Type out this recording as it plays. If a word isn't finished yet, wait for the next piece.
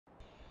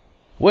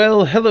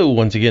Well, hello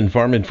once again,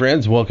 farming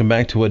friends. Welcome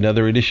back to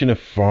another edition of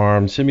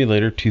Farm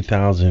Simulator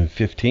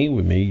 2015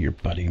 with me, your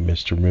buddy,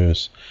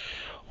 Mistermoose.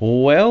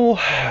 Well,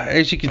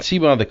 as you can see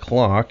by the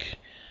clock,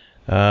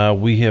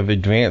 we have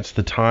advanced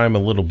the time a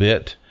little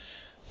bit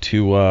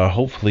to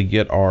hopefully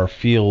get our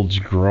fields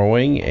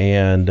growing,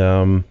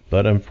 and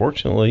but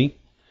unfortunately,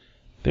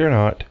 they're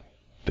not.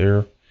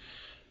 They're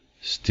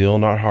still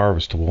not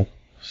harvestable.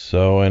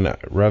 So, and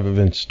rather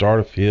than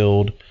start a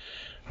field,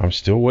 I'm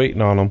still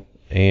waiting on them,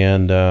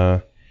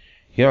 and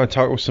I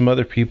talked with some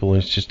other people,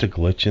 and it's just a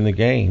glitch in the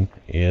game.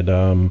 It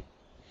doesn't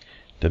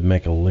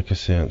make a lick of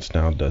sense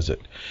now, does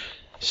it?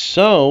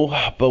 So,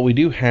 but we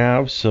do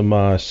have some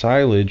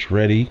silage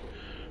ready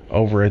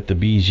over at the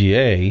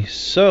BGA,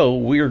 so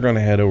we are going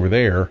to head over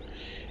there,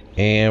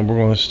 and we're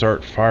going to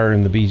start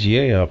firing the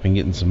BGA up and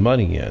getting some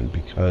money in,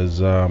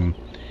 because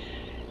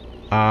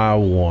I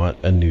want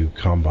a new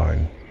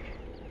combine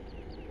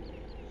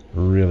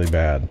really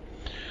bad.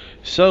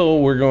 So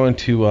we're going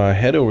to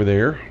head over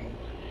there,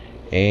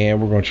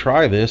 and we're going to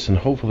try this, and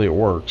hopefully it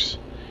works.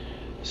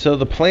 So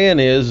the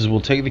plan is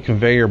we'll take the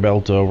conveyor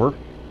belt over,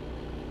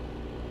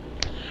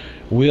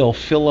 we'll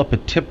fill up a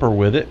tipper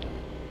with it,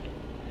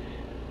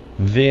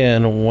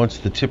 then once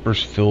the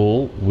tipper's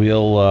full,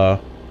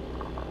 we'll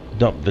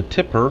dump the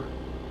tipper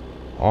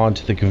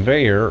onto the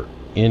conveyor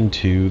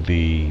into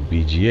the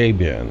BGA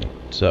bin.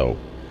 So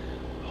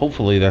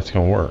hopefully that's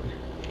going to work,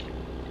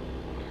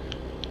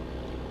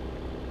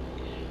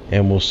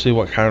 and we'll see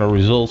what kind of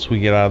results we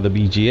get out of the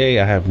BGA.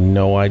 I have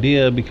no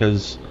idea,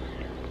 because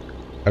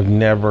I've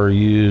never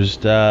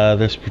used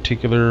this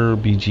particular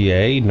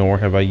BGA, nor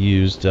have I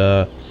used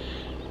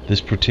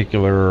this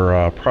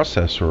particular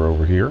processor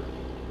over here.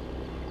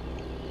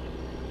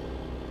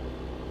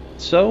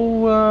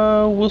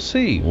 So we'll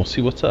see. We'll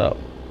see what's up,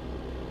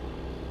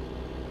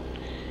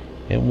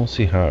 and we'll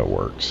see how it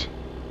works.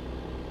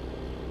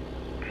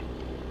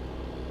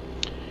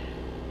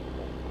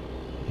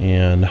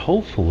 And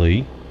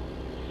hopefully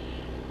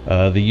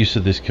the use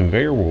of this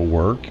conveyor will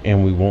work,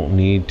 and we won't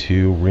need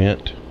to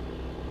rent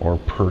or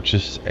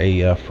purchase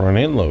a front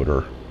end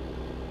loader,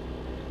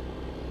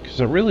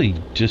 because I really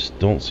just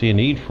don't see a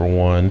need for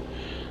one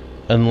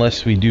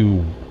unless we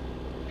do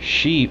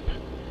sheep.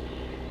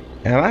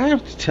 And I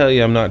have to tell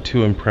you, I'm not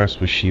too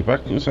impressed with sheep.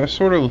 I'm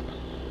sort of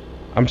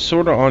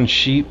on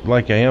sheep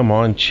like I am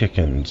on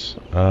chickens.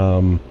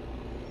 You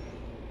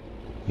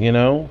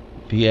know,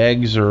 the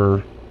eggs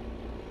are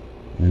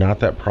not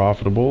that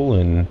profitable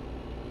and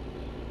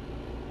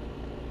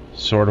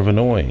sort of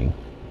annoying,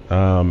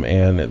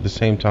 and at the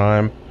same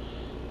time,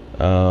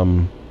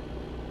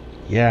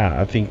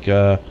 yeah, I think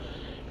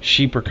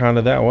sheep are kind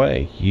of that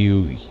way.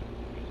 You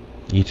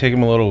take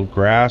them a little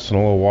grass and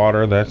a little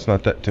water, that's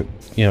not that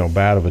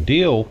bad of a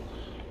deal,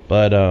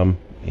 but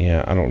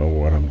yeah, I don't know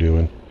what I'm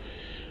doing.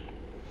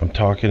 I'm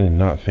talking and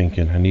not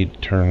thinking. I need to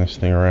turn this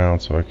thing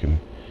around so I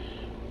can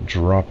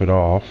drop it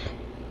off.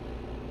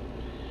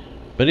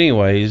 But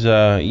anyways,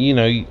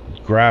 you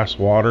grass,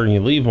 water, and you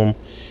leave them,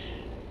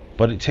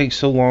 but it takes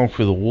so long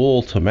for the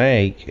wool to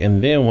make,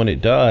 and then when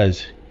it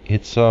does,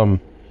 it's you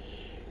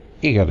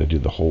got to do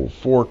the whole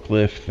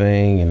forklift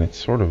thing, and it's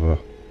sort of a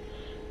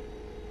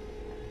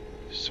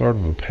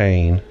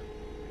pain.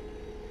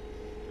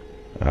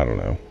 I don't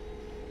know.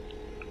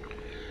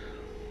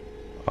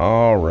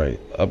 All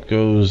right, up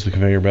goes the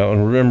conveyor belt,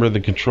 and remember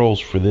the controls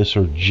for this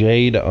are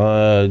J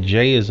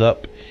is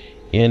up,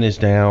 N is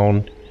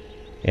down,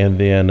 and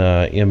then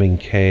M and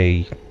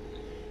K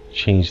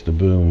change the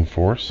boom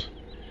force,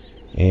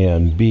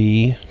 and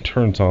B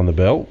turns on the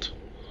belt,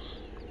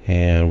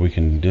 and we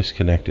can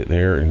disconnect it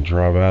there and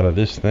drive out of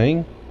this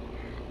thing.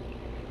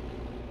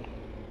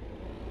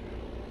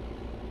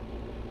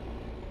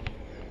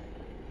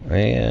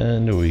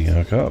 And we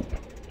hook up.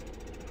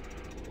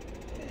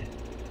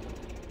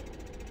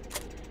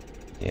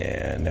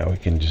 Yeah, now we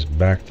can just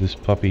back this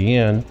puppy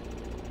in.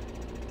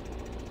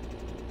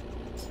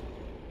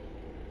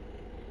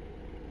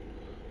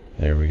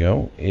 There we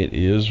go. It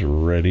is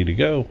ready to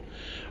go.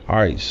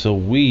 Alright, so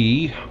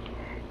we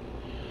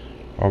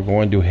are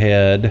going to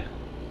head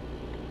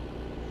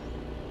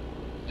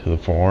to the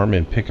farm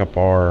and pick up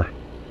our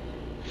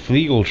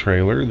Fliegel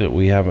trailer that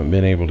we haven't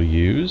been able to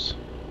use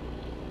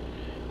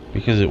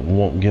because it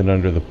won't get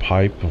under the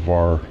pipe of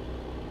our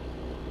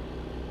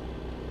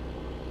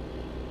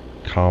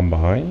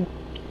combine.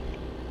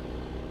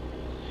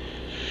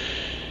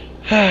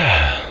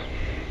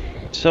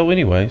 So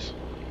anyways,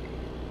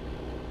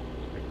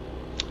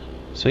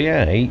 so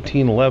yeah,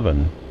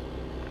 1811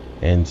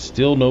 and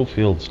still no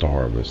fields to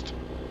harvest.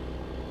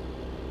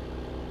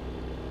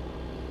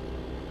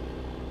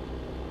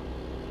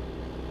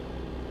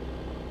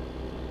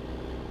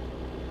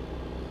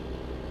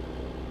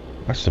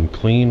 That's some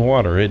clean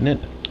water, isn't it?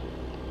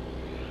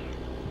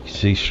 You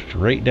see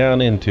straight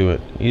down into it.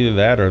 Either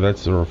that or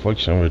that's the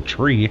reflection of a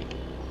tree.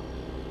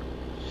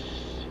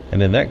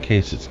 And in that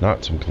case, it's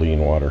not some clean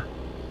water.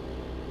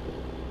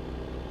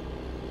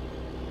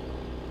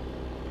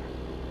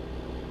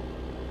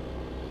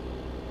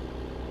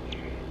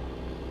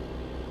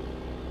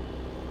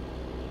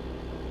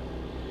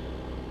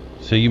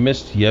 So you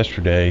missed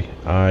yesterday.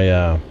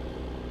 I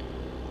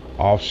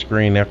off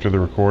screen after the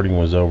recording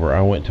was over,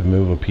 I went to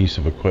move a piece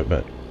of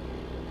equipment,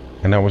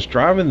 and I was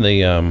driving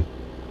the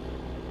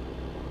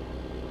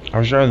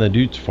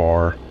Dutes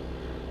Far,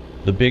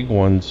 the big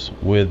ones,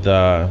 with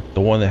the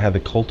one that had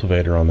the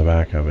cultivator on the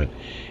back of it,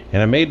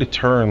 and I made a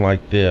turn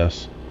like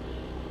this,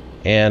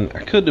 and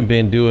I couldn't have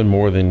been doing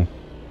more than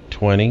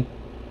 20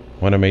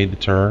 when I made the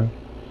turn,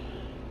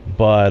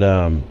 but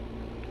and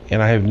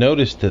I have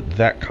noticed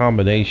that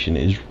combination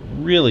is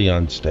really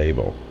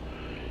unstable.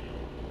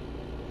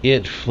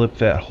 It flipped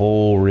that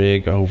whole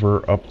rig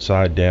over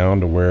upside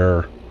down to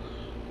where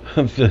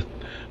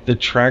the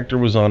tractor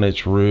was on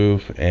its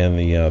roof, and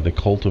the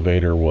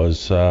cultivator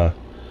was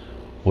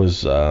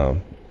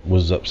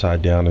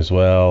upside down as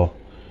well.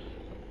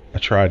 I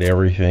tried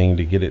everything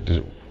to get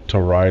it to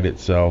right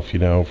itself, you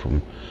know,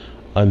 from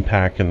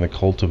unpacking the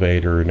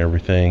cultivator and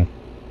everything.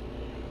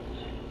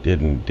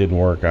 Didn't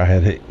work. I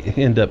had to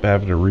end up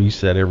having to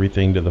reset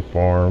everything to the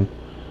farm,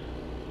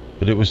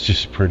 but it was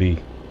just pretty.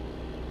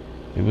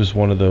 It was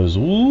one of those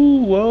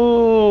ooh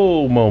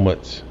whoa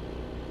moments,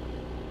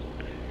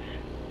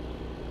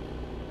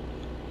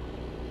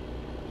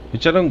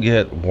 which I don't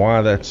get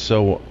why that's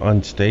so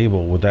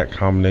unstable with that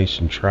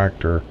combination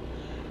tractor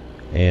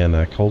and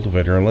a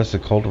cultivator, unless the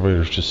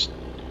cultivator is just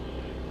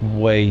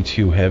way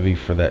too heavy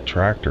for that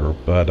tractor.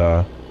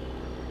 But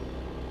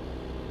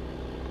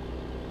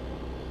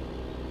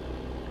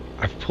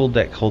I've pulled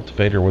that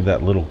cultivator with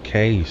that little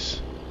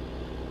case,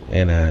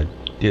 and I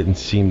didn't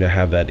seem to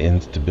have that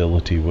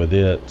instability with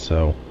it.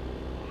 So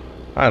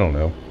I don't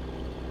know.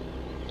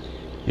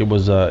 It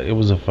was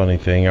a funny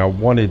thing. I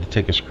wanted to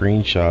take a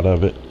screenshot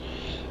of it,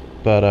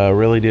 but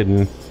really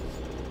didn't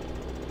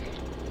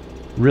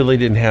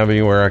have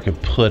anywhere I could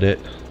put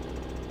it.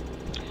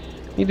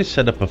 Need to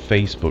set up a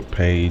Facebook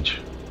page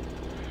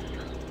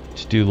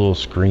to do little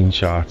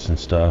screenshots and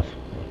stuff.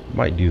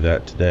 Might do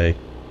that today.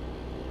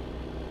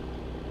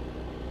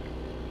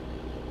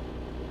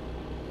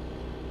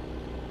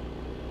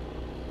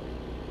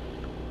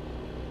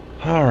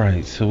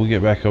 Alright, so we'll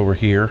get back over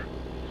here.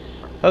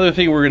 Other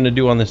thing we're going to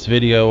do on this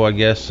video, I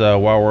guess,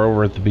 while we're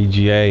over at the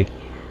BGA,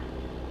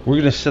 we're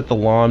going to set the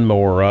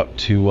lawnmower up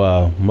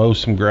to mow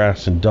some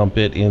grass and dump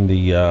it in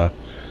the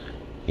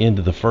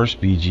into the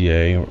first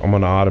BGA. I'm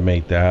going to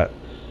automate that,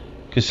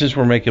 because since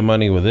we're making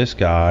money with this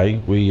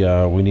guy, we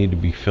need to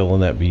be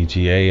filling that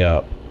BGA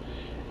up.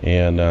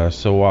 And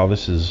so while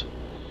this is,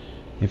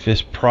 if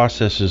this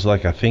processes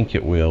like I think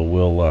it will,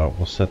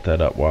 we'll set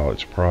that up while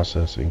it's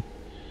processing.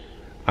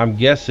 I'm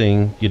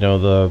guessing, you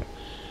know,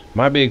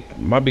 my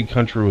big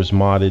country was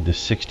modded to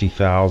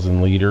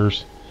 60,000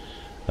 liters.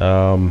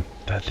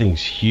 That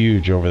thing's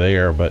huge over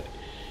there, but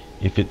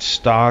if it's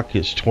stock,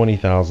 it's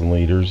 20,000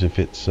 liters. If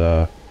it's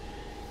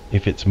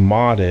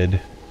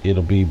modded,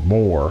 it'll be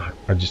more.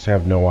 I just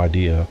have no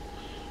idea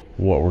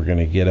what we're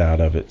gonna get out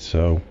of it.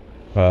 So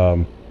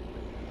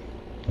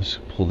let's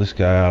pull this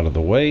guy out of the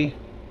way.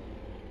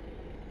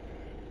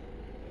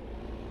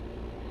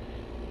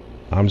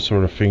 I'm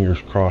sort of fingers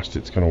crossed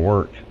it's gonna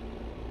work.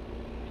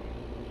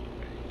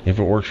 If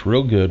it works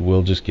real good,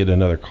 we'll just get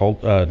another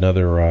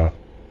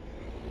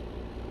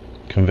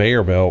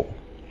conveyor belt,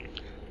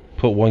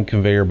 put one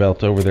conveyor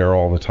belt over there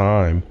all the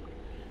time,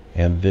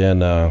 and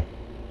then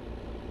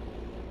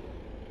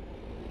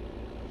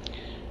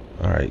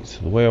alright, so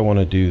the way I want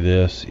to do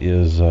this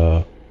is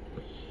I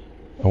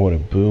want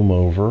to boom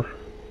over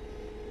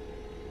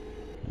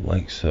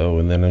like so,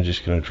 and then I'm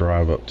just going to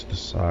drive up to the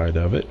side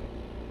of it.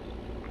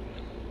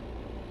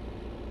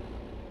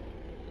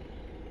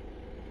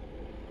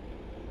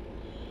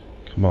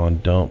 Come on,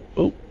 dump.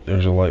 Oh,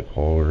 there's a light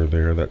pole over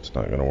there. That's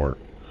not going to work.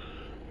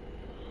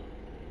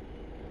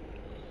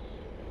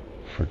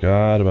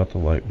 Forgot about the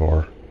light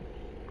bar.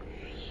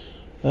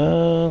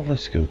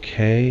 Let's go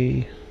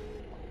K.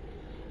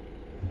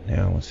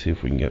 Now let's see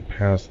if we can get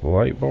past the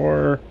light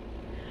bar.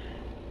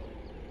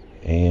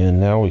 And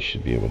now we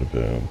should be able to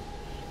boom.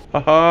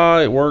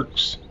 Haha, it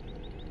works.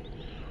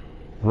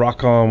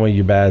 Rock on with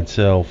your bad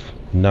self.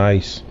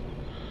 Nice.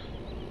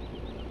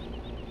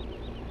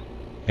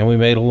 And we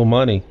made a little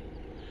money.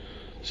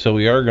 So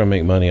we are going to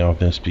make money off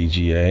this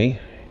BGA.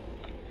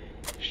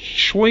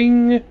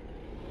 Swing.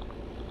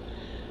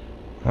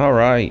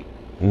 Alright.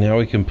 Now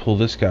we can pull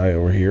this guy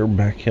over here,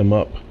 back him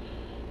up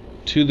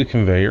to the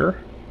conveyor.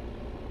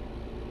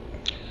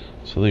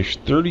 So there's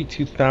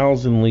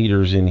 32,000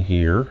 liters in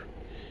here.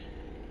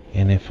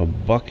 And if a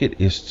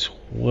bucket is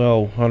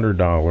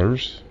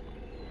 $1,200,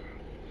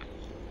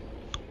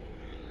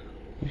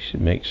 we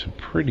should make some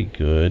pretty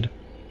good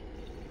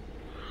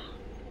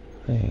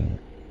thing.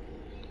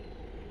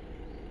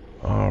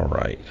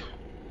 Alright.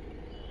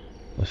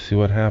 Let's see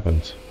what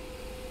happens.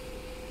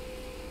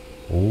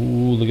 Oh,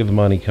 look at the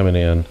money coming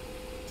in.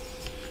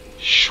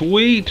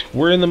 Sweet!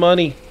 We're in the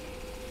money.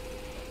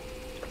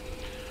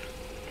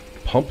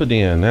 Pump it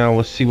in. Now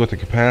let's see what the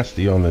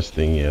capacity on this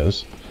thing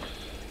is.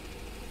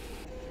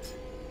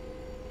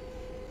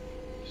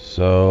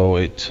 So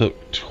it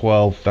took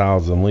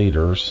 12,000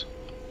 liters.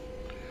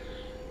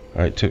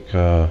 It took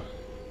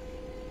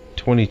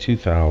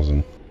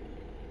 22,000.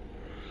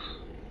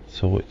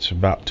 So it's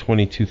about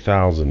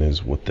 22,000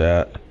 is what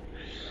that.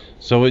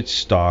 So it's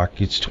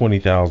stock. It's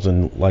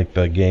 20,000 like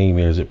the game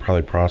is. It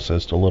probably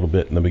processed a little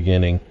bit in the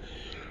beginning.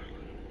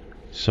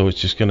 So it's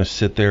just going to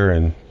sit there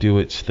and do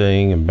its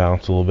thing and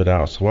bounce a little bit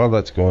out. So while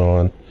that's going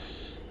on,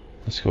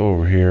 let's go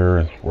over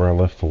here where I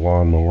left the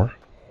lawnmower.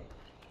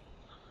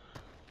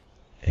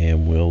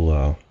 And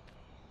we'll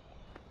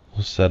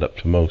set up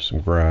to mow some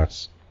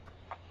grass.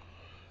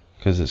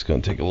 Because it's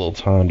going to take a little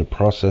time to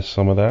process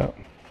some of that.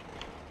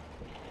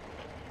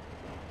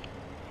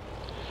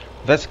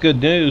 That's good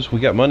news. We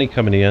got money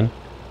coming in.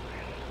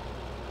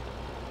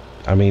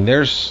 I mean,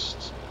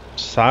 there's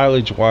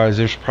silage wise,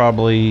 there's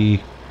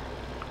probably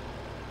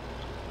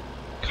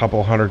a couple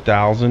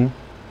 100,000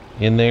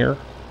 in there,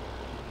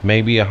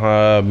 maybe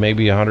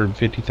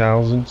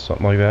 150,000,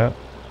 something like that.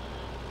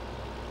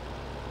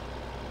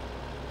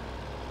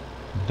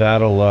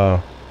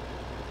 That'll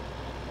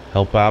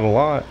help out a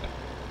lot.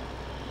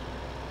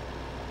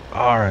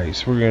 All right,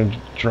 so we're going to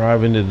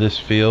drive into this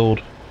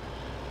field.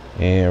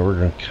 And we're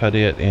going to cut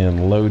it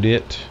and load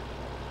it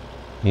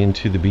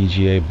into the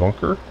BGA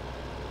bunker.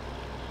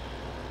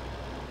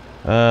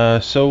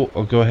 So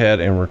I'll go ahead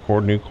and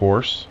record new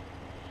course.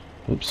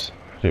 Oops,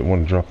 I didn't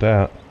want to drop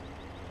that.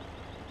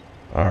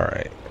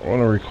 Alright, I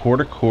want to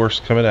record a course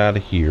coming out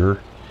of here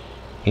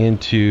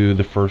into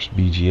the first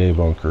BGA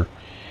bunker.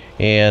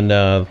 And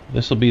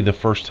this will be the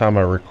first time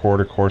I record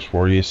a course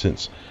for you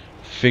since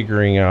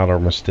figuring out our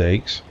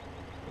mistakes.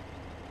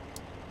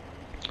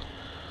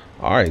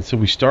 Alright, so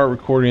we start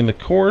recording the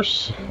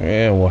course,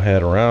 and we'll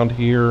head around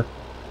here.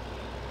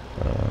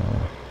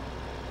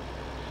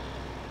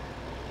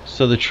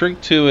 So the trick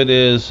to it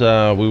is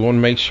we want to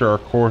make sure our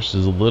course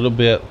is a little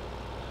bit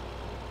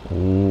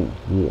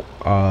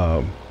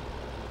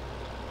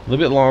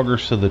longer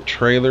so the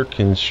trailer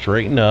can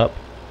straighten up.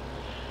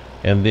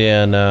 And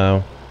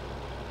then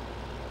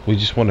we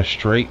just want a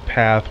straight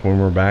path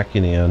when we're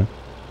backing in.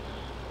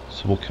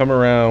 So we'll come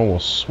around, we'll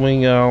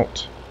swing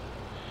out,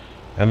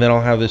 and then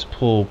I'll have this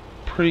pull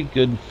pretty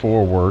good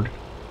forward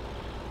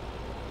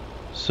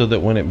so that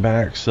when it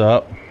backs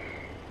up,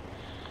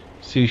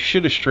 so you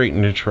should have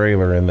straightened the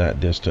trailer in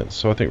that distance,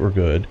 so I think we're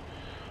good.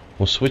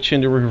 We'll switch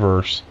into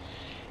reverse,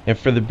 and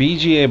for the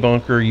BGA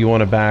bunker you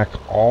want to back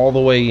all the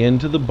way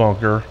into the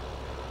bunker,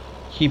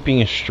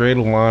 keeping as straight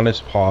a line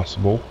as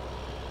possible,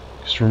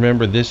 because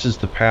remember, this is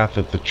the path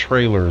that the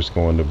trailer is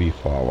going to be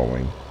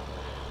following.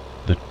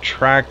 The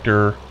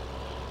tractor,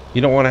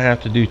 you don't want to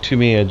have to do too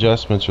many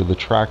adjustments or the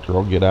tractor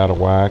will get out of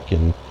whack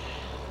and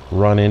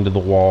run into the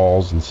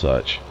walls and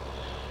such.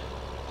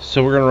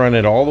 So we're going to run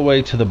it all the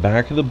way to the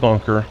back of the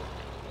bunker.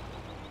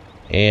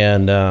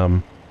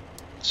 And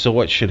so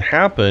what should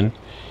happen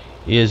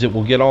is it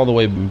will get all the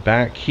way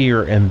back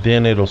here and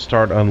then it'll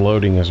start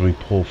unloading as we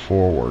pull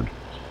forward.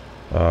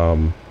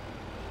 At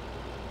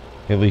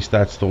least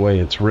that's the way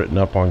it's written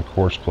up on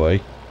Courseplay.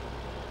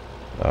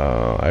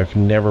 I've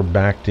never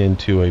backed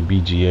into a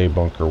BGA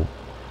bunker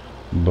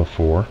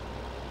before.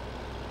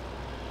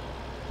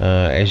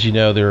 As you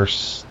know, there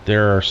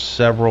are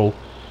several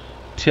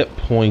tip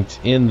points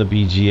in the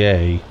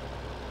BGA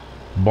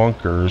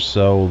bunkers,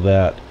 so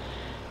that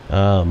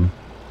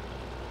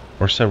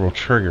or several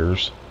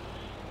triggers,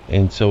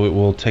 and so it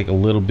will take a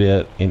little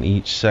bit in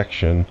each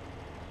section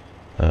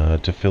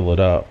to fill it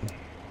up,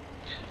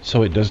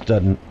 so it just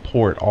doesn't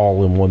pour it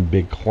all in one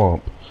big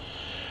clump.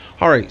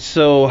 Alright,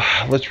 so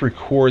let's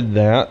record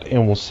that,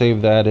 and we'll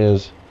save that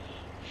as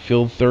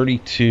field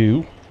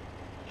 32.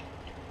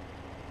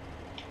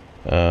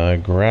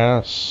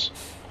 Grass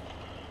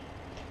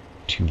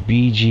to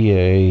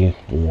BGA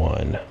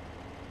 1.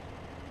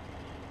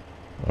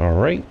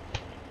 Alright.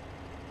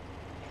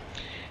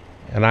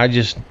 And I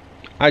just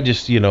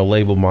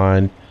label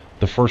mine.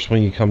 The first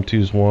one you come to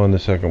is 1, the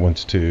second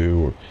one's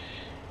 2.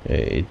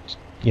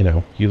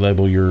 You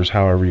label yours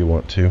however you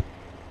want to.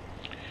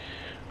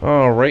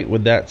 Alright,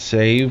 with that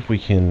save, we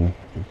can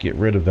get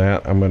rid of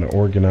that. I'm going to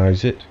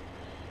organize it.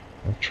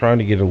 I'm trying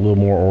to get a little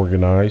more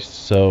organized,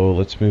 so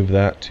let's move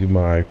that to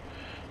my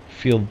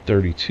field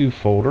 32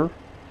 folder.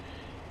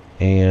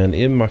 And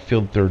in my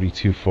field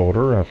 32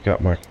 folder, I've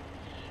got my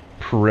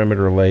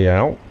perimeter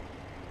layout.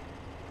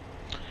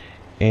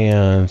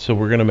 And so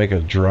we're going to make a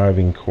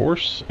driving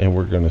course, and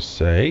we're going to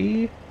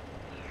say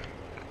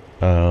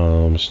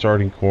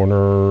starting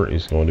corner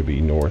is going to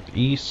be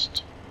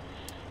northeast,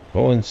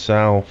 going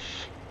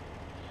south,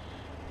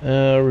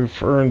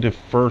 referring to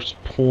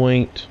first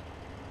point.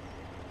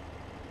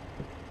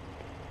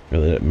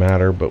 Really doesn't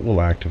matter, but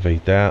we'll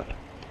activate that.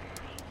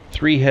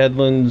 3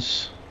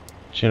 headlands,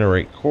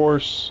 generate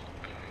course.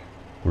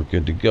 We're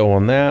good to go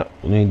on that.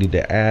 We need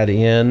to add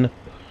in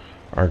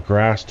our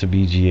grass to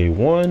BGA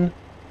 1,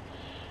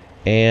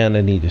 and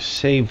I need to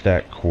save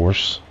that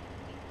course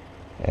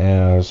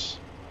as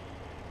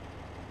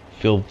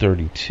field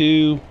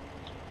 32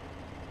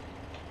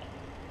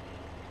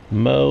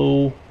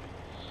 mow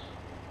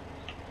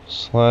 /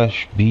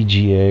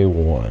 BGA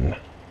 1.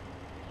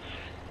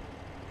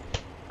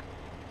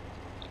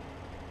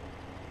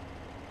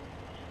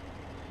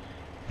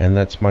 and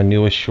that's my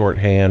newest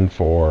shorthand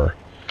for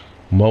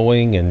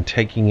mowing and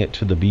taking it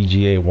to the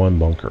BGA 1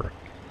 bunker.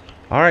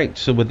 Alright,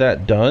 so with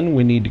that done,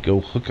 we need to go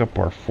hook up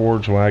our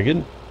forage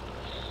wagon.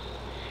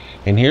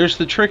 And here's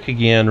the trick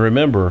again.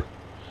 Remember,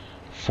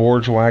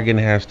 forage wagon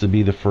has to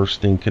be the first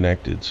thing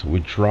connected. So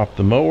we drop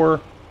the mower.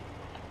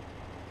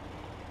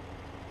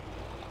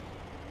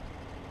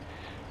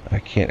 I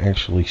can't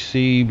actually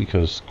see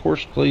because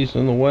course play's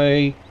in the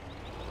way.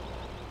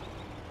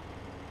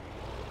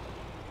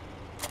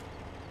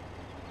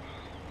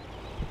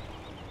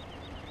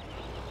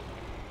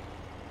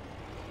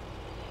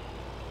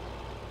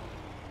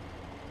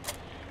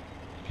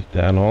 Get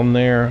that on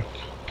there.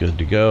 Good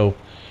to go.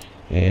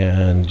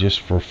 And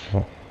just for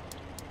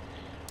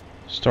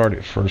start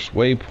at first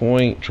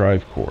waypoint,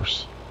 drive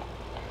course.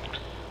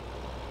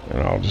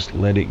 And I'll just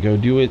let it go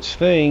do its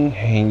thing,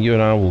 and you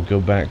and I will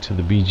go back to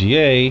the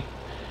BGA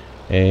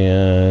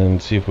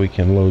and see if we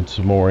can load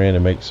some more in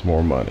and make some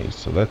more money.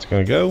 So that's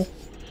gonna go.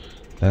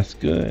 That's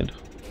good.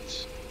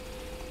 Let's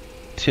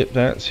tip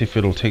that, see if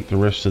it'll take the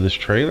rest of this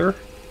trailer.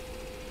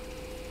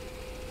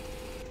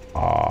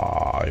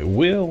 It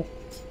will.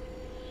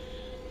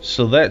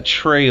 So that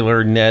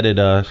trailer netted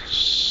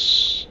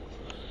us,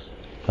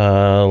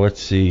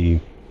 let's see,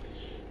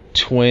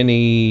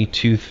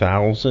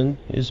 22,000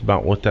 is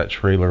about what that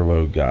trailer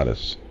load got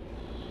us.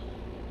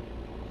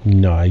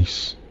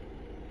 Nice.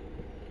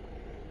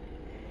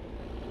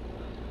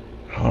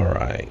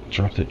 Alright,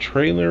 drop the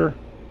trailer.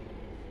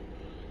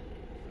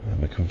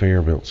 And the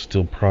conveyor belt's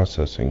still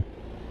processing.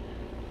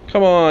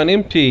 Come on,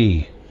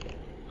 empty.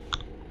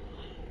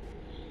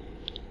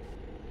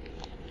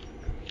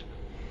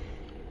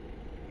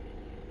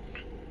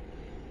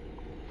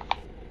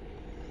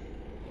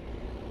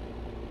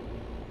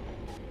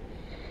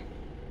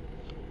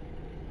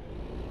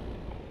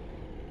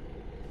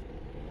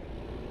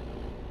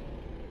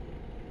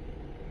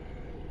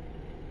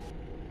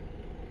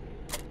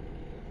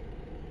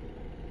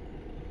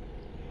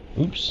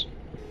 Oops.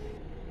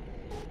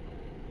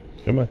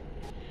 Come on.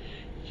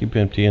 Keep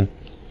emptying.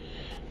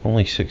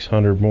 Only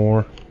 600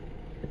 more.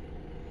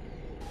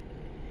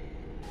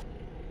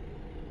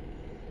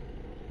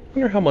 I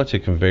wonder how much a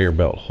conveyor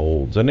belt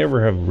holds. I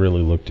never have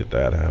really looked at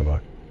that, have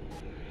I?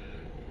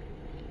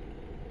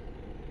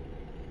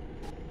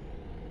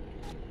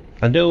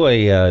 I know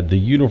the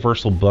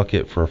universal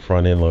bucket for a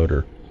front end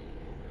loader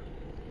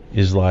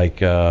is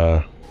like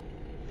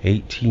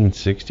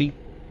 1860.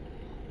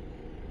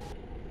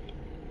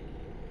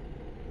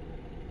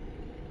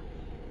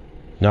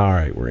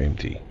 Alright, we're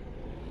empty.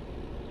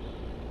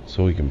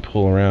 So we can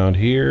pull around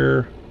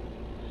here.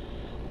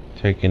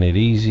 Taking it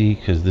easy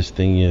because this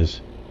thing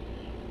is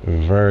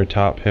very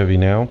top heavy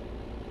now.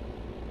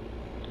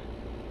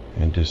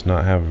 And does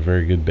not have a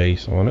very good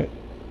base on it.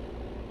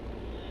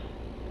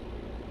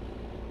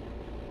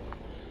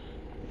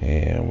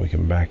 And we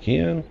can back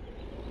in.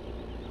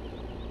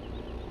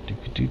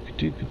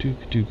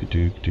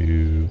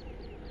 Doo-ka-doo-ka-doo-ka-doo-ka-doo-ka-doo-ka-doo.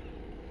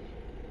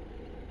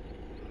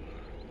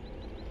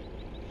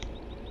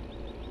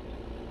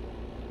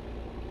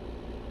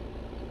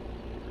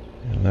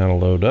 And that'll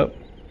load up.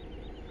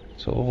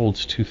 So it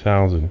holds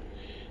 2,000.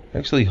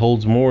 Actually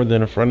holds more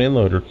than a front end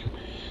loader.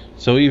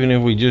 So even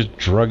if we just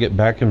drug it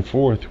back and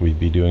forth, we'd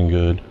be doing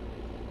good.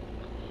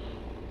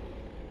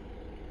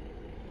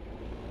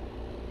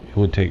 It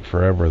would take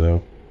forever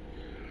though.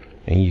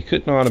 And you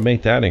couldn't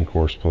automate that in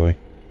course play.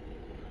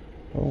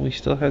 Well, we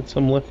still had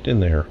some left in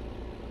there.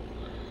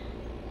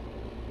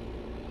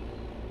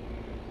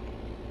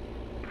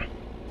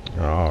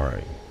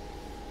 Alright.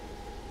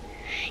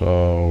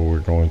 So we're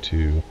going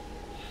to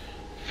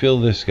fill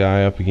this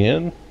guy up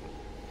again.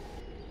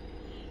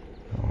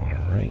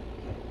 Alright.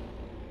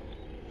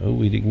 Oh,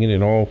 we didn't get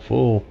it all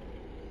full.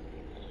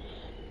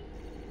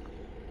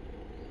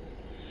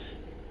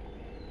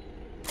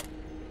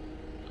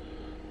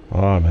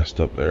 Oh, I messed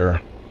up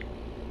there.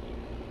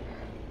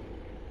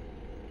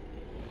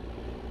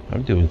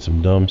 I'm doing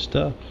some dumb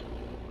stuff.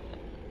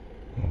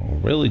 Oh,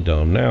 really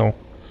dumb now.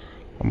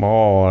 I'm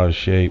all out of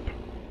shape.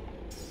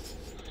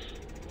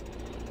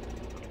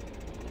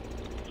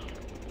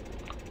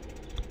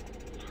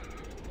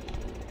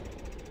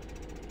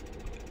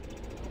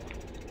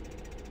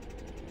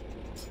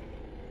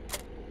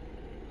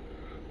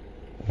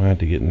 I have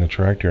to get in the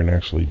tractor and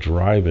actually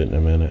drive it in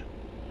a minute.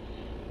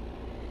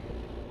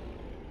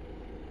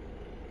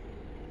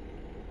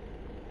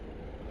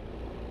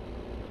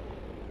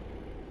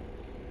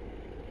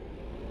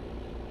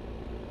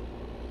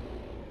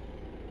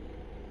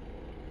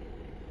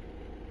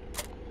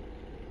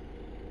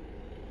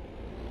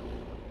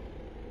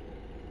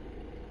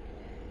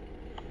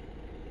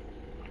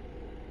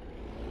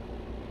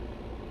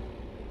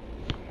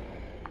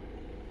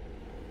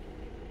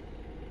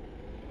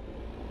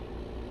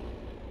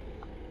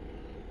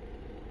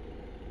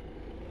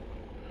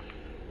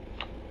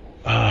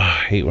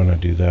 I hate when I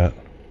do that.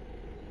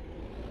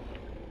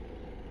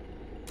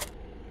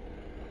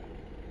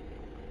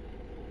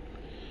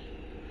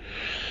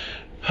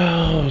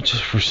 Oh,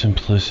 just for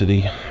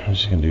simplicity, I'm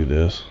just gonna do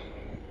this.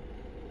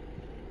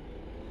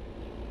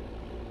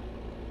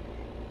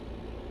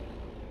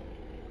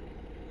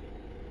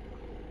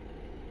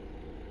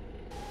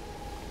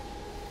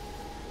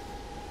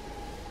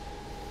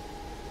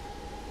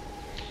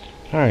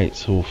 Alright,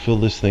 so we'll fill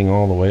this thing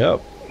all the way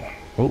up,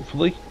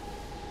 hopefully.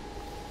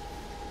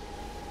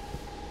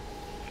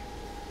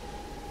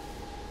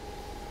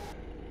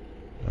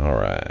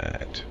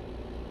 Alright.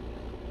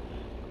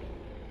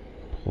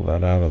 Pull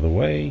that out of the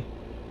way.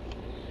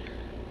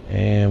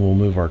 And we'll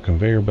move our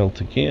conveyor belt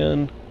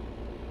again.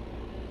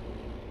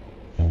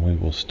 And we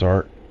will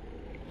start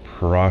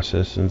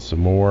processing some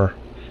more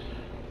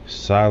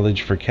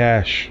silage for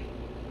cash.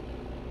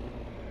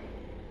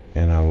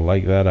 And I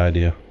like that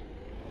idea.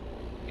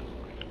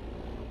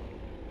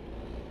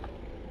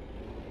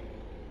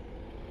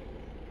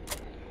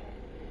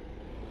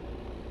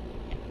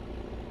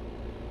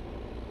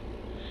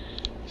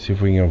 See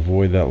if we can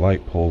avoid that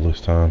light pole this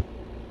time.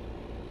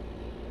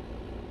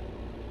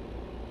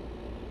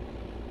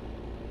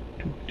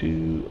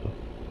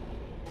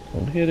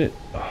 Don't hit it.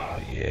 Oh,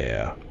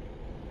 yeah.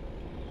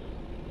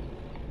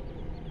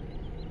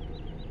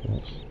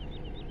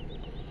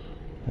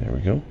 There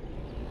we go.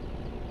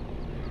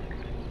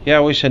 Yeah, I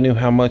wish I knew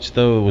how much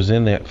though was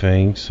in that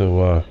thing,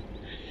 so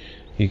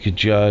you could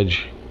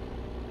judge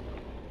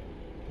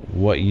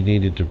what you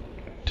needed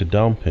to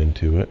dump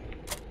into it.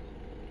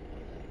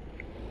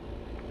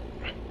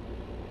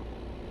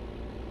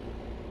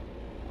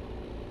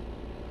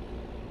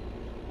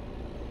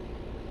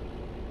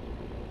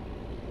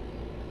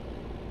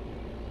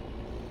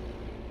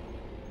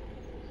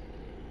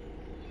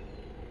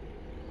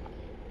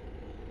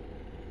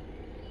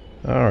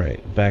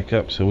 Alright, back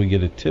up so we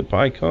get a tip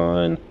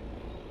icon.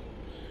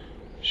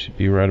 Should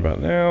be right about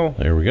now.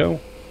 There we go.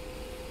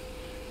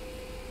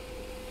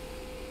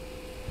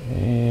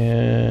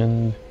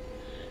 And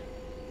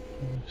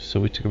so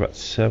we took about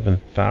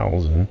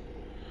 7,000.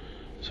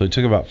 So it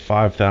took about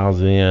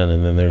 5,000 in,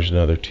 and then there's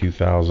another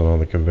 2,000 on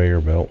the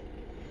conveyor belt.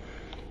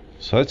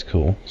 So that's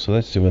cool. So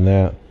that's doing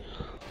that.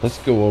 Let's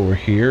go over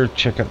here,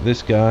 check out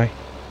this guy.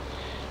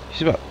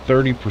 He's about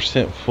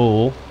 30%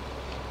 full.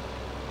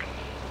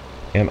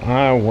 And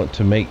I want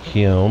to make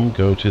him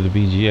go to the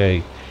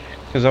BGA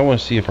because I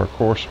want to see if our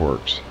course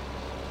works.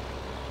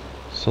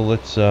 So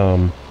let's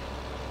let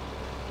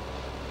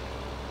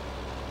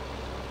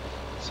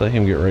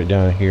him get right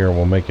down here and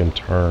we'll make him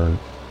turn.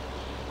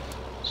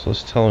 So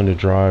let's tell him to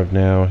drive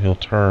now. He'll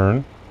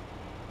turn,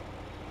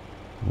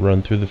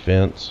 run through the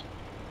fence.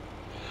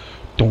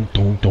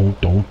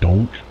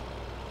 Don't.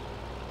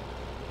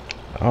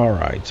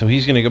 Alright, so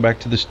he's going to go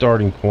back to the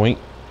starting point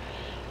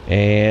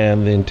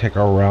and then take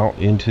our route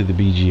into the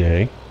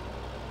BGA.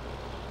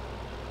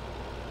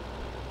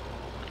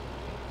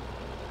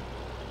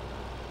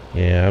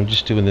 Yeah, I'm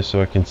just doing this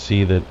so I can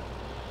see that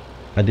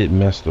I didn't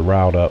mess the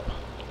route up.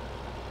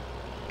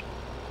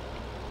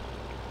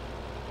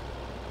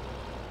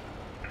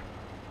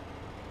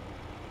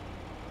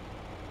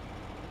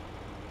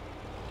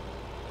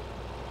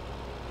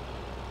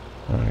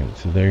 Alright,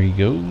 so there he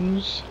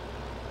goes.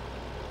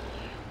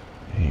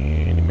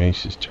 And he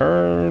makes his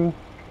turn.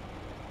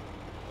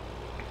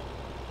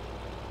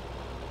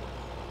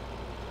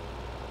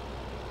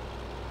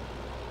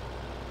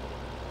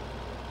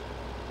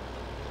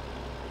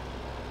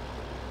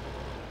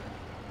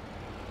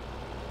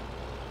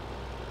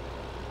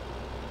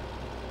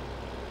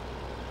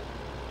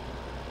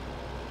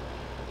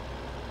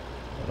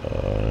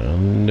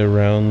 And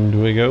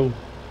around we go.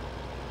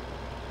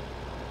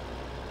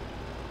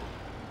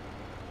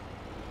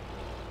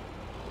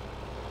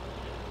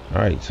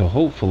 Alright, so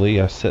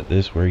hopefully I set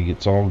this where he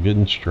gets all good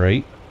and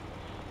straight.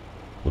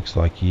 Looks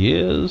like he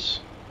is.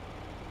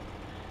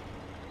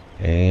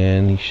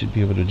 And he should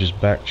be able to just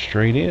back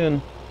straight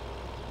in.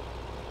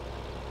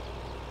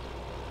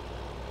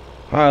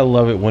 I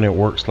love it when it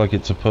works like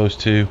it's supposed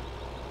to.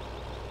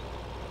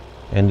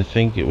 And to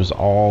think it was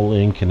all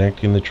in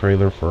connecting the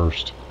trailer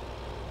first.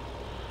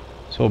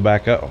 So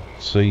back up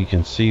so you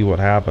can see what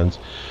happens.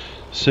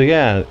 So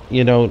yeah,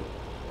 you know,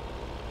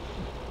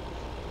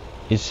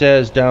 it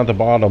says down at the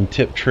bottom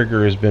tip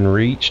trigger has been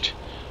reached,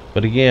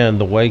 but again,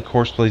 the way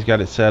Courseplay's got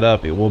it set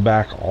up, it will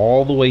back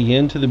all the way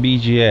into the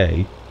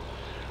BGA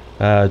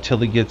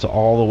till it gets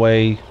all the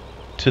way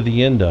to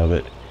the end of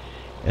it,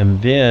 and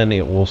then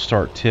it will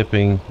start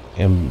tipping.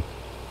 And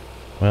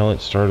well, it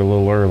started a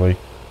little early.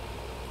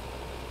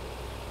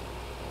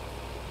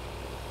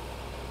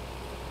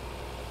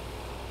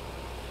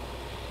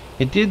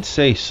 It did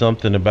say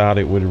something about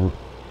it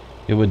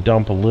would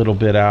dump a little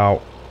bit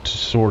out to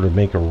sort of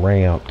make a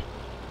ramp.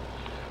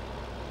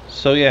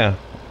 So yeah,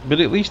 but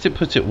at least it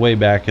puts it way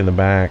back in the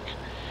back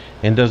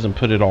and doesn't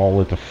put it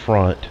all at the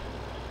front,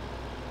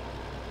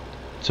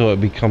 so it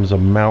becomes a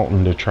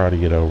mountain to try to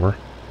get over.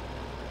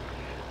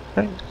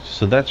 Right,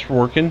 so that's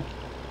working,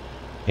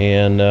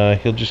 and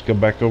he'll just go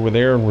back over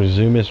there and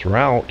resume his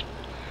route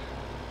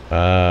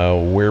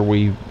where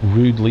we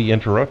rudely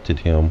interrupted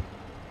him.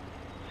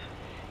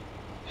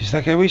 He's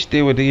like, I wish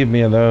they would leave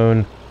me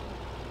alone.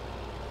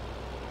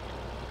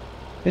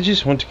 I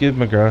just want to get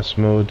my grass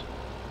mowed.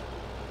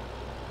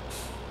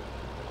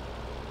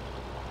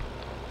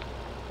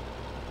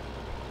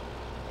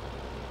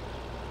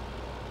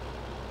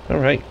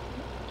 Alright,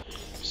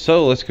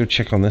 so let's go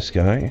check on this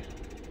guy.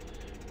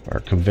 Our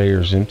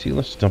conveyor's empty.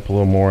 Let's dump a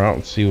little more out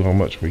and see how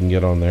much we can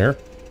get on there.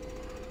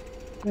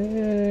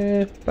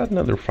 About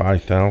another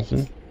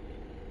 5,000.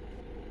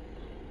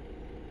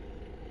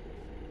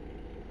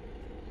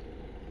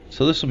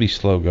 So this will be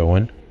slow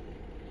going,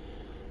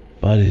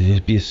 but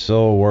it'd be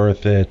so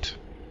worth it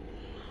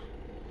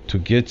to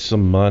get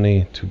some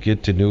money to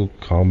get the new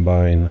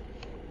combine.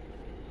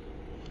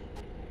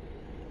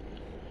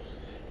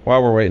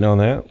 While we're waiting on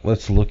that,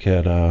 let's look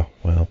at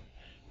well,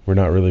 we're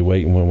not really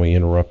waiting when we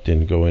interrupt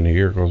and go in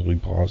here because we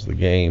pause the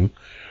game.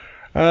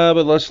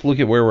 But let's look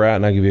at where we're at,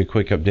 and I'll give you a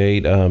quick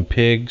update.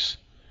 Pigs,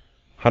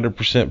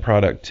 100%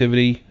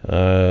 productivity.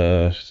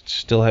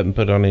 Still haven't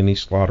put on any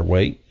slaughter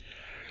weight.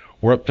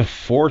 We're up to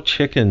 4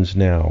 chickens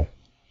now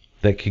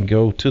that can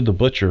go to the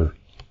butcher.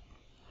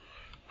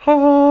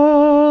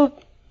 Ha!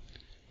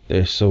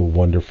 They're so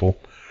wonderful.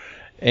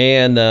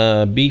 And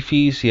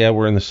beefies, yeah,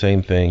 we're in the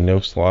same thing. No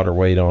slaughter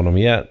weight on them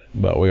yet,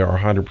 but we are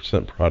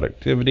 100%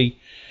 productivity.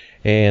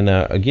 And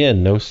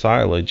again, no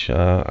silage.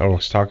 I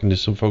was talking to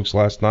some folks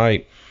last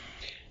night,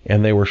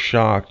 and they were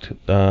shocked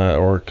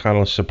or kind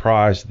of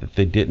surprised that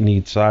they didn't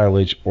need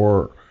silage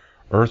or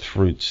earth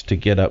fruits to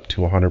get up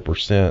to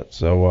 100%.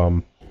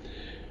 So,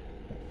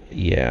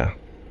 yeah.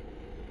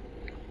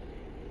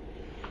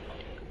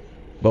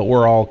 But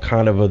we're all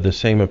kind of the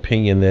same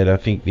opinion that I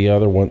think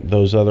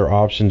those other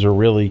options are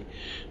really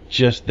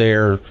just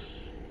there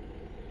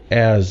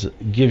as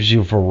gives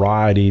you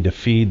variety to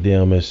feed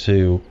them, as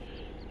to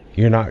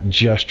you're not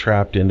just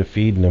trapped into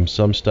feeding them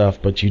some stuff,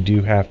 but you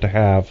do have to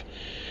have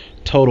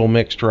total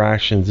mixed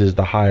rations is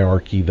the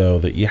hierarchy, though,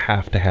 that you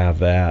have to have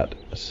that.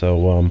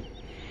 So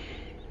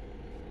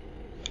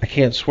I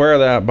can't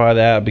swear by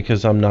that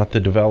because I'm not the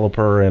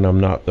developer and I'm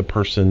not the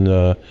person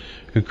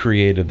who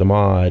created the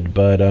mod,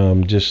 but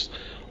just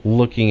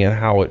looking at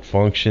how it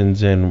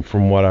functions and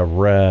from what I've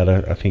read,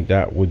 I think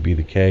that would be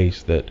the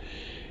case, that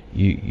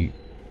you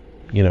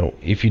know,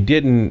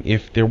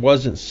 if there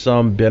wasn't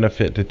some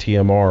benefit to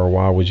TMR,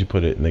 why would you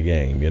put it in the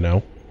game, you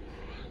know?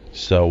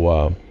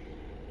 So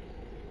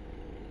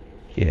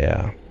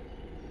yeah,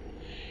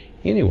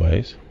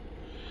 anyways,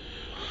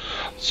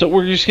 so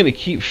we're just gonna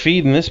keep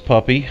feeding this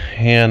puppy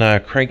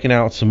and cranking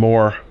out some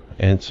more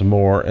and some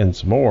more and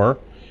some more,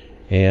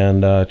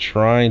 and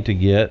trying to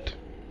get,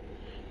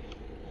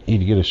 need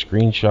to get a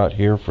screenshot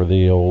here for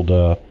the old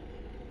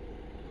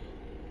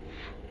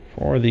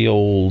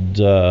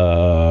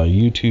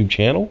YouTube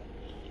channel.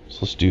 So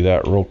let's do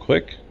that real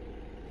quick.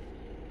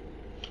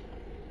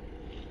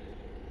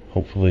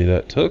 Hopefully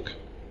that took.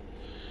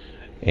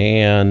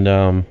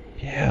 And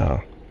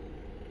yeah,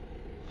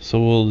 so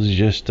we'll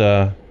just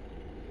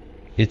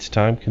it's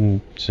time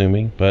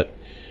consuming, but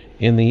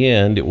in the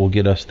end it will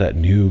get us that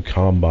new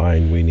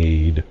combine we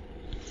need.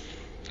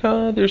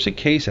 There's a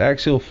case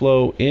axial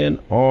flow in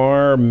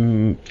our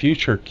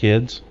future,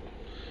 kids,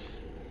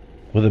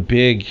 with a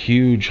big,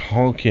 huge,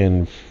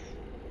 honking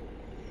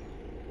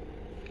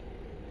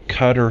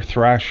cutter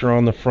thrasher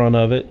on the front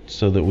of it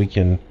so that we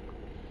can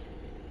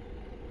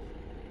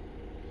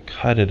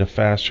cut at a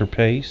faster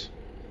pace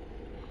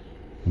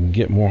and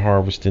get more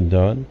harvesting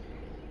done.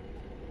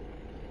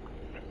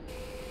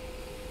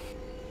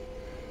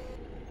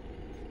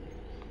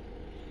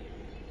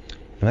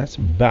 And that's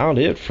about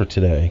it for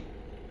today.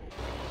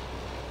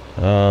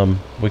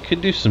 We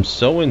could do some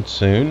sowing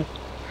soon.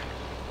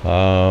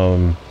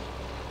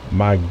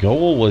 My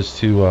goal was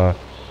to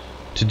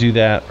do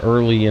that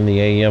early in the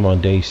AM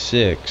on day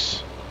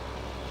 6.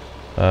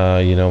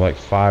 You know, like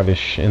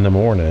 5-ish in the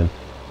morning,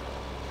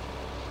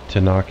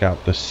 to knock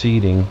out the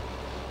seeding.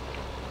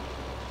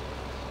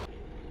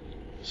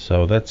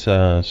 So that's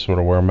sort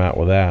of where I'm at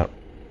with that.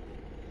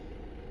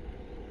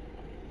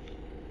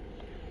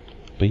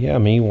 But yeah,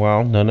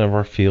 meanwhile, none of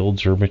our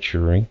fields are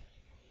maturing.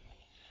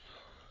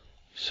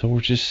 So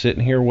we're just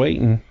sitting here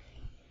waiting.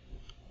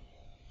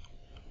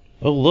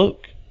 Oh,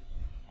 look.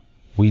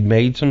 We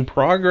made some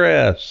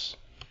progress.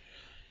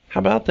 How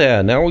about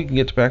that? Now we can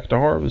get back to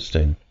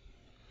harvesting.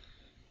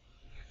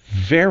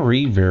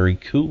 Very, very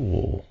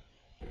cool.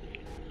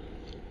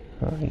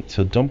 Alright,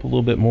 so dump a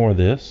little bit more of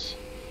this.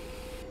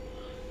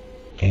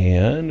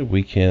 And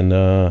we can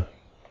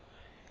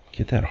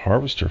get that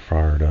harvester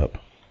fired up.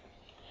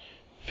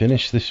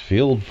 Finish this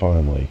field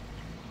finally.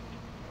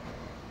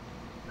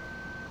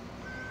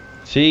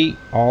 See,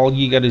 all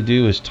you got to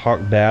do is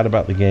talk bad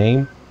about the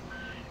game,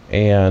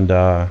 and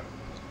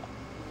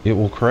it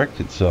will correct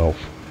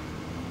itself.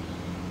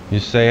 You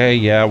say, hey,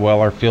 yeah,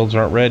 well, our fields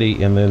aren't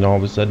ready, and then all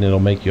of a sudden it'll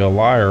make you a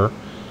liar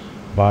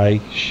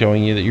by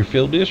showing you that your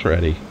field is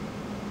ready.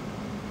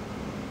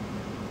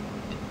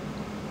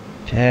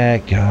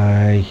 That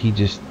guy, he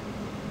just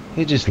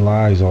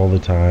lies all the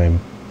time.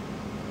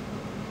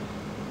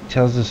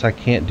 Tells us I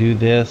can't do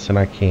this, and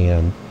I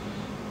can.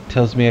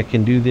 Tells me I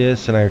can do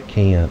this, and I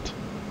can't.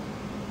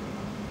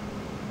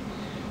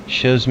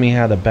 Shows me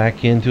how to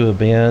back into a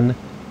bin,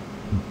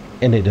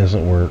 and it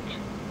doesn't work.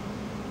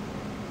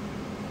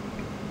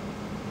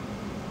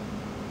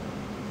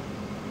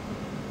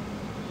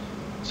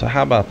 So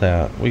how about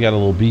that? We got a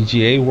little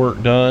BGA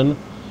work done.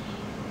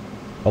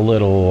 a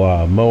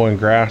little mowing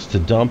grass to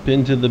dump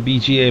into the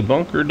BGA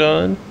bunker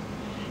done.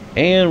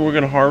 And we're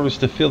going to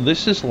harvest the field.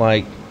 This is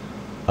like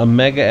a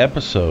mega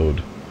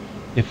episode.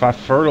 If I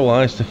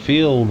fertilize the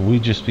field,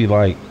 we'd just be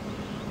like,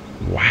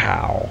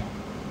 wow.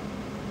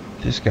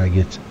 This guy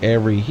gets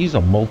he's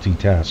a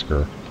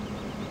multitasker.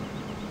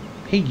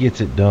 He gets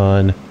it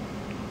done.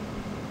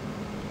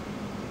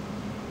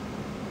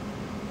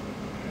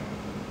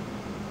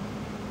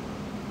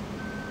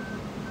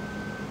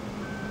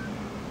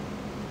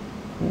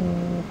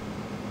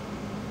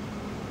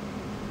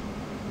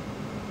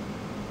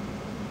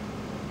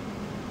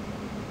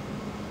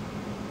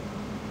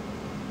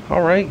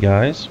 Alright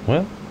guys,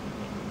 well,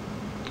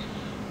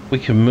 we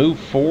can move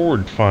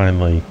forward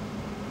finally.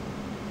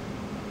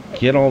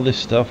 Get all this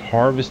stuff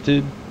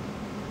harvested.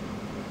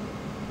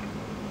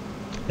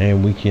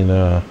 And we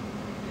can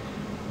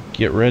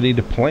get ready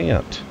to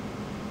plant.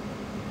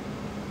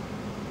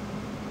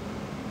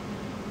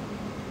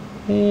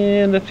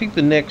 And I think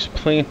the next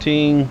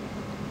planting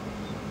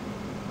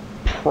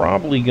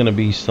probably going to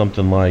be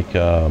something like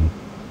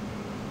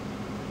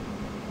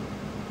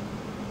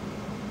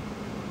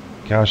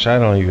gosh, I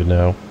don't even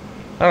know.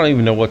 I don't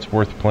even know what's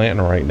worth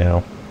planting right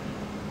now.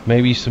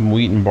 Maybe some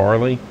wheat and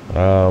barley.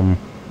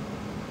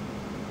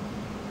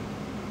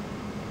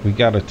 We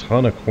got a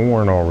ton of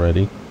corn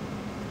already.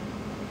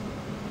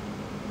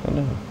 I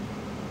don't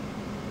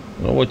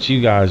know what you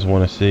guys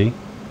want to see.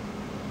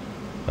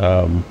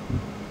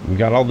 We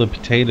got all the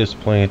potatoes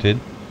planted,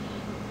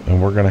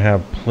 and we're going to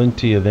have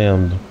plenty of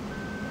them.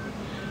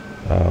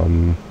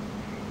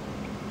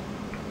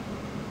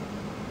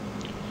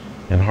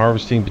 And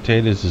harvesting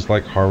potatoes is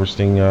like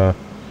harvesting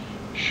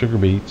sugar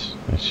beets.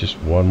 It's just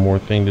one more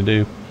thing to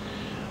do.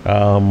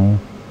 I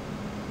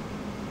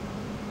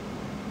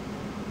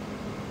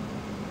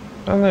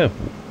don't know.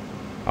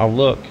 I'll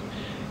look.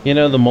 You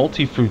know, the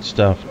multi-fruit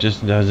stuff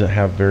just doesn't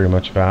have very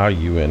much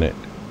value in it.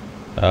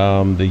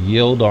 The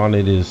yield on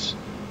it is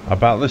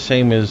about the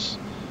same as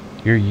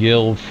your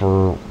yield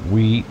for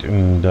wheat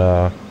and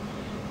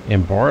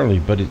barley,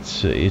 but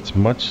it's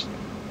much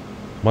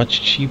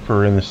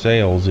cheaper in the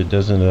sales. It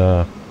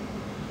doesn't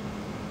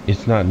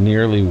it's not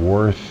nearly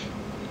worth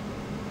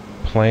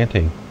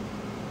planting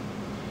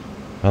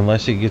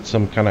unless it gets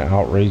some kind of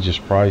outrageous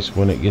price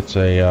when it gets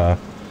a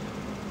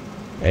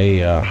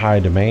high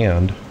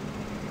demand.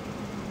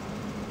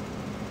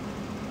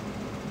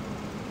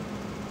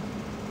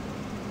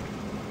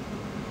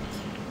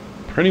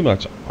 Pretty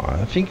much,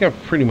 I think I've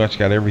pretty much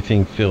got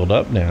everything filled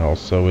up now,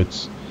 so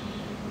it's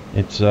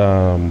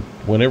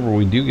whenever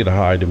we do get a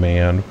high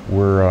demand,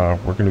 we're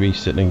going to be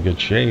sitting in good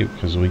shape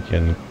because we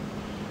can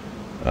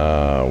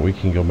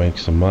go make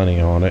some money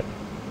on it.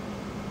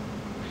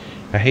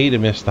 I hate to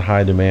miss the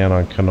high demand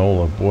on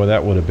canola. Boy,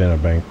 that would have been a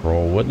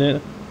bankroll, wouldn't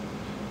it?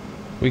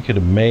 We could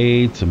have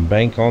made some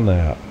bank on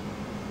that.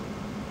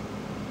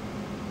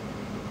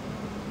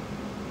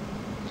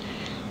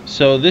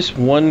 So this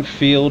one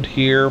field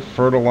here,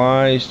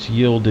 fertilized,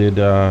 yielded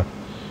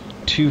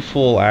 2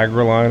 full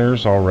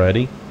agriliners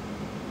already.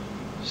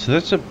 So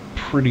that's a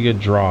pretty good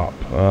drop.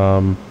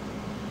 Well,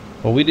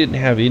 we didn't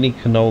have any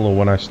canola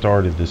when I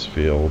started this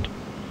field.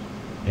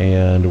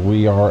 And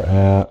we are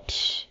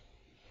at...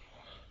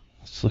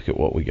 Let's look at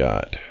what we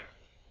got.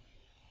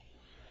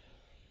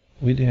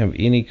 We didn't have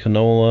any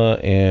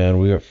canola, and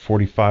we got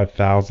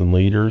 45,000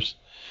 liters.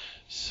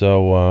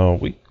 So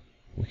we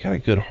got a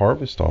good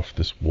harvest off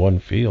this one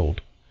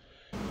field.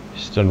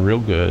 It's done real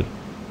good.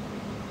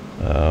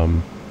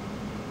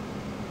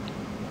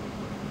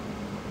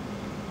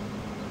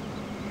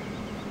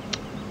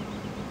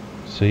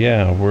 So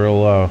yeah,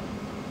 we'll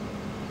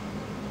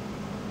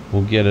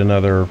get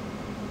another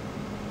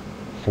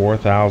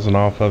 4,000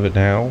 off of it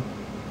now,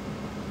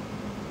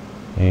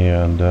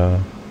 and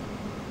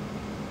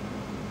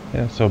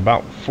yeah, so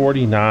about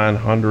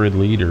 4,900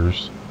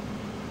 liters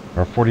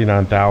or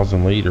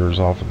 49,000 liters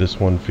off of this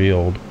one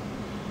field.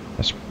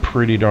 That's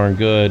pretty darn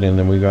good. And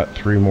then we got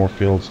 3 more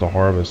fields to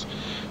harvest,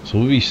 so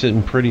we'll be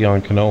sitting pretty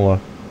on canola.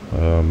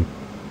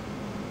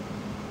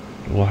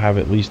 We'll have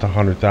at least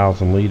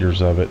 100,000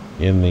 liters of it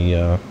in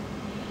the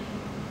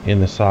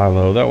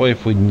silo. That way,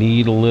 if we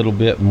need a little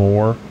bit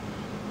more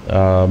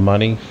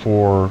money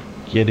for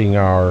getting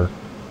our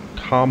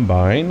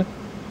combine,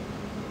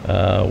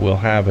 we'll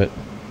have it.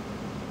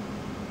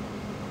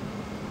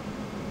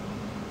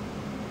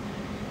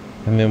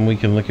 And then we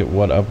can look at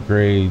what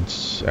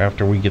upgrades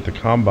after we get the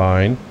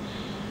combine.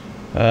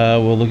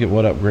 We'll look at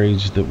what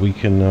upgrades that we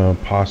can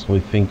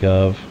possibly think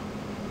of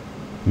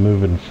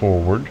moving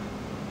forward.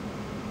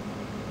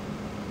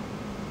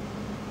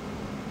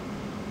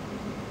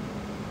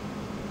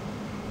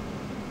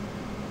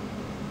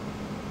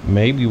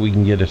 Maybe we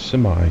can get a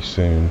semi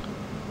soon.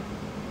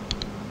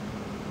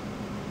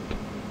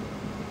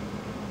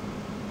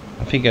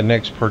 I think a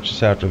next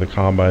purchase after the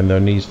combine, though,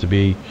 needs to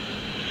be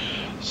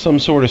some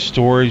sort of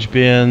storage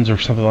bins or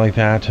something like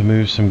that to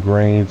move some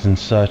grains and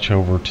such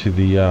over to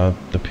the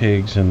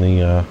pigs and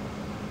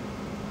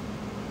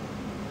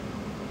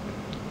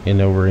and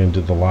over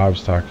into the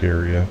livestock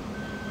area.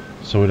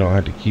 so we don't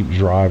have to keep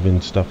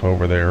driving stuff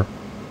over there.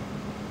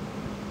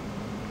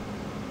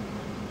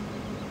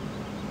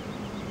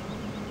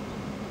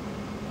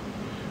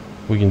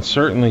 We can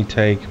certainly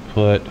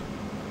put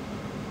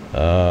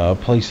a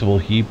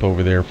placeable heap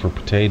over there for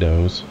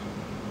potatoes.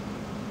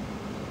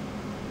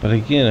 But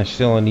again, I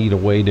still need a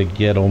way to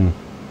get them,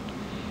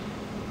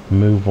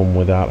 move them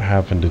without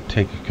having to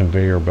take a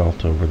conveyor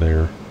belt over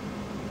there.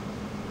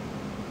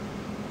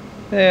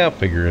 Yeah, I'll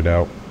figure it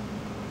out.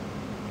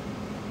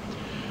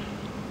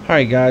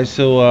 Alright guys,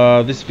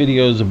 so this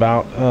video is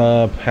about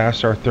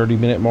past our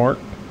 30-minute mark.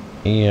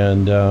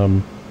 And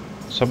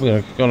so I'm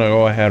gonna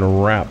go ahead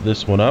and wrap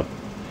this one up.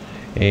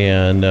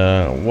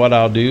 And what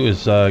I'll do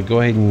is I'll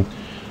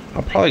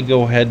probably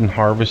go ahead and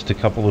harvest a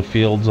couple of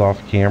fields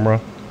off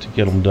camera to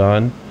get them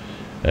done,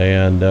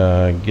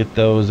 and get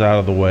those out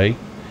of the way.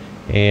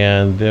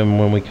 And then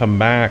when we come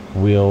back,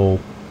 we'll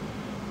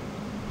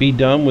be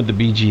done with the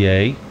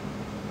BGA,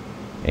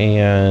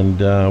 and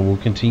we'll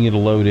continue to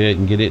load it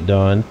and get it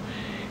done.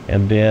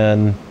 And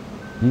then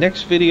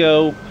next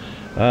video,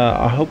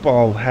 I hope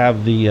I'll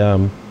have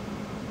the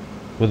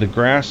with the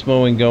grass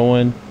mowing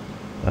going.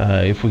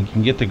 If we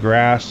can get the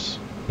grass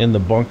in the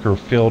bunker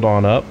filled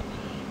on up,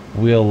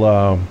 we'll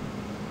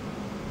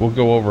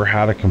go over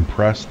how to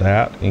compress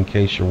that, in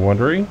case you're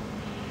wondering.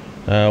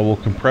 We'll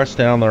compress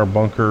down our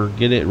bunker,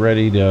 get it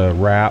ready to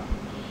wrap.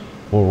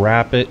 We'll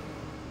wrap it,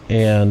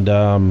 and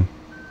then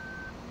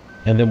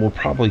we'll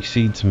probably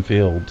seed some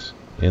fields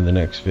in the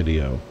next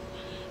video.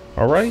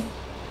 Alright?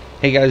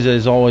 Hey guys,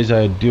 as always,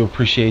 I do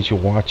appreciate you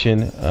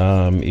watching.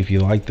 If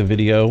you like the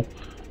video,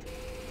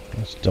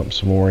 let's dump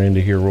some more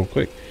into here real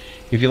quick.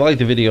 If you like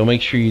the video,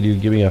 make sure you do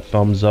give me a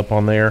thumbs up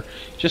on there.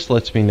 Just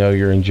lets me know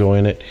you're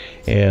enjoying it.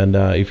 And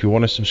if you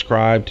want to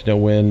subscribe to know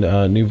when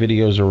new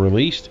videos are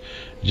released,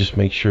 just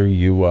make sure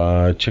you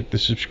check the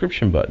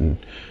subscription button.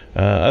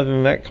 Other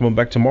than that, coming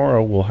back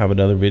tomorrow, we'll have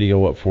another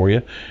video up for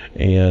you,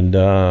 and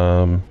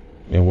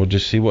we'll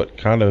just see what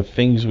kind of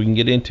things we can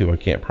get into. I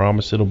can't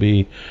promise it'll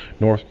be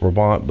North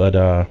Brabant, but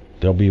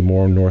there'll be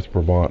more North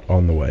Brabant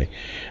on the way.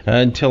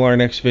 Until our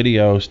next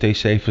video, stay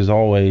safe as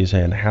always,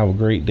 and have a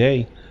great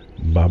day.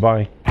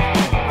 Bye-bye.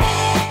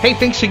 Hey,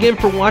 thanks again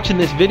for watching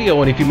this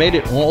video, and if you made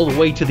it all the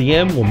way to the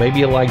end, well, maybe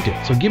you liked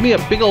it. So give me a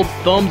big old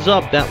thumbs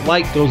up. That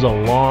like goes a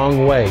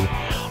long way.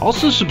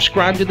 Also,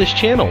 subscribe to this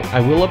channel.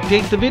 I will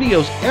update the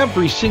videos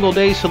every single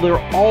day, so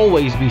there'll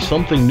always be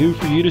something new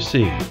for you to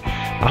see.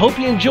 I hope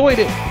you enjoyed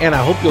it, and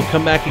I hope you'll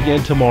come back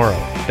again tomorrow.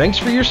 Thanks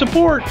for your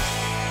support.